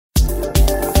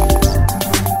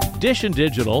Dish and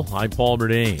Digital, I'm Paul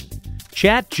Murnane.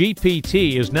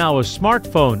 ChatGPT is now a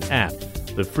smartphone app.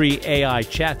 The free AI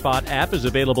chatbot app is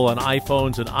available on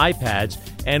iPhones and iPads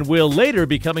and will later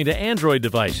be coming to Android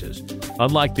devices.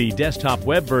 Unlike the desktop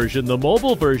web version, the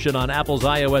mobile version on Apple's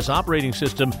iOS operating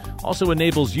system also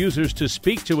enables users to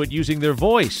speak to it using their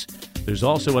voice. There's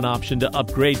also an option to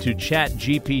upgrade to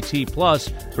ChatGPT Plus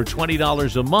for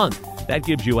 $20 a month. That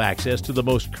gives you access to the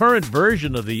most current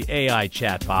version of the AI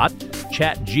chatbot,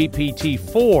 ChatGPT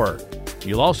 4.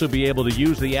 You'll also be able to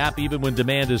use the app even when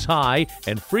demand is high,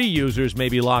 and free users may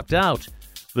be locked out.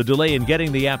 The delay in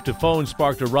getting the app to phones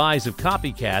sparked a rise of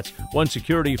copycats. One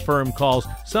security firm calls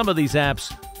some of these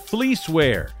apps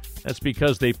fleeceware. That's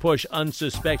because they push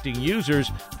unsuspecting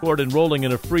users toward enrolling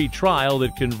in a free trial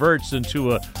that converts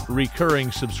into a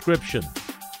recurring subscription.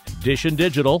 Dish and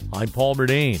Digital, I'm Paul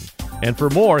Murnane. And for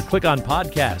more, click on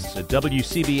podcasts at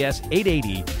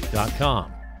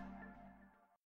WCBS880.com.